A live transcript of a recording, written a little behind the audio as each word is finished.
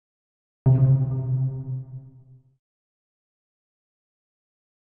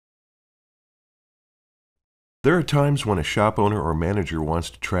There are times when a shop owner or manager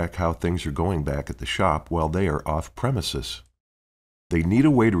wants to track how things are going back at the shop while they are off premises. They need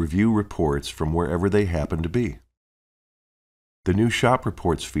a way to review reports from wherever they happen to be. The new Shop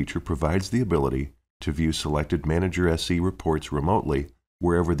Reports feature provides the ability to view selected Manager SE reports remotely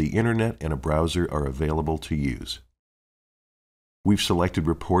wherever the Internet and a browser are available to use. We've selected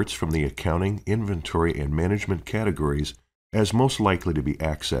reports from the accounting, inventory, and management categories as most likely to be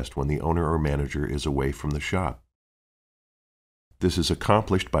accessed when the owner or manager is away from the shop. This is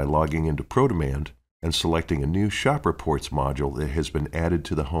accomplished by logging into ProDemand and selecting a new Shop Reports module that has been added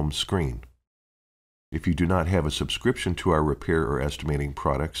to the home screen. If you do not have a subscription to our repair or estimating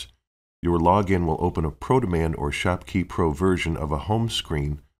products, your login will open a ProDemand or ShopKey Pro version of a home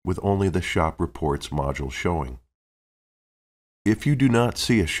screen with only the Shop Reports module showing. If you do not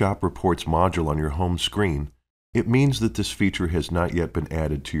see a Shop Reports module on your home screen, it means that this feature has not yet been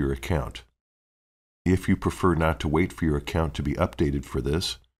added to your account. If you prefer not to wait for your account to be updated for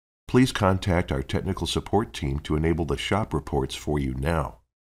this, please contact our technical support team to enable the Shop Reports for you now.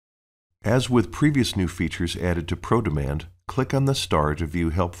 As with previous new features added to ProDemand, click on the star to view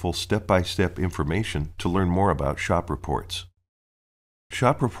helpful step-by-step information to learn more about Shop Reports.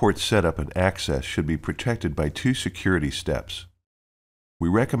 Shop Reports setup and access should be protected by two security steps. We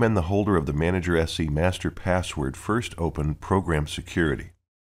recommend the holder of the Manager SE master password first open Program Security.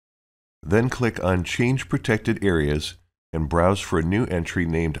 Then click on Change Protected Areas and browse for a new entry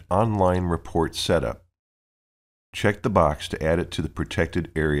named Online Report Setup. Check the box to add it to the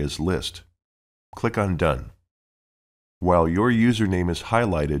Protected Areas list. Click on Done. While your username is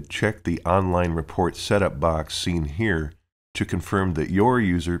highlighted, check the Online Report Setup box seen here to confirm that your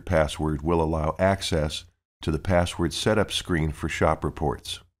user password will allow access to the password setup screen for Shop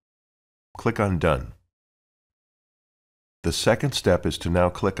Reports. Click on Done. The second step is to now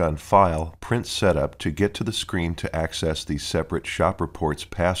click on File, Print Setup to get to the screen to access the separate Shop Reports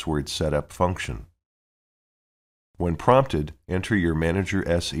password setup function. When prompted, enter your Manager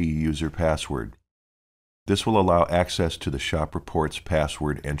SE user password. This will allow access to the Shop Reports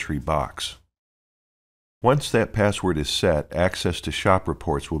password entry box. Once that password is set, access to Shop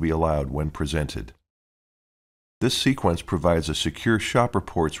Reports will be allowed when presented. This sequence provides a secure Shop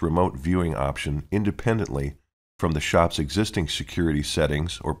Reports remote viewing option independently from the shop's existing security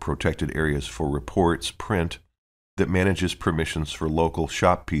settings or protected areas for reports print that manages permissions for local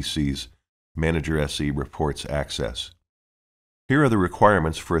shop PCs Manager SE reports access. Here are the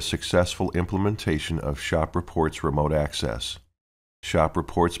requirements for a successful implementation of Shop Reports remote access. Shop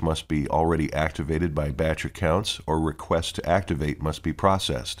Reports must be already activated by batch accounts or requests to activate must be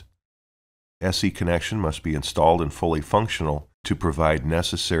processed. SE connection must be installed and fully functional to provide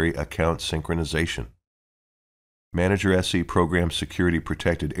necessary account synchronization. Manager SE Program Security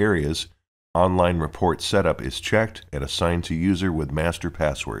Protected Areas Online Report Setup is checked and assigned to user with master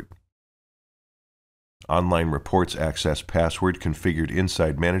password. Online Reports Access password configured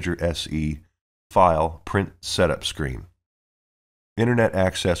inside Manager SE File Print Setup screen. Internet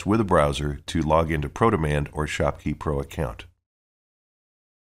access with a browser to log into ProDemand or ShopKey Pro account.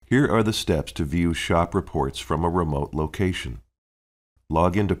 Here are the steps to view Shop Reports from a remote location.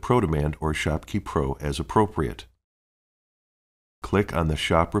 Log into ProDemand or ShopKey Pro as appropriate. Click on the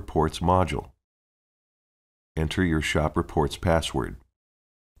Shop Reports module. Enter your Shop Reports password.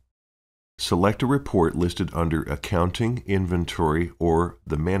 Select a report listed under Accounting, Inventory, or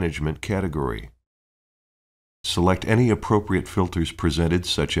the Management category. Select any appropriate filters presented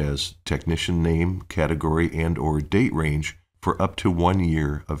such as technician name, category, and/or date range for up to 1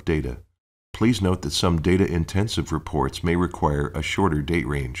 year of data. Please note that some data-intensive reports may require a shorter date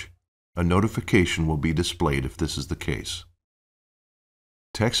range. A notification will be displayed if this is the case.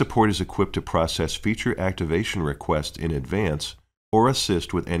 Tech support is equipped to process feature activation requests in advance or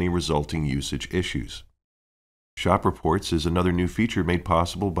assist with any resulting usage issues. Shop Reports is another new feature made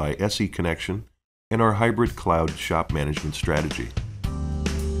possible by SE Connection and our hybrid cloud shop management strategy.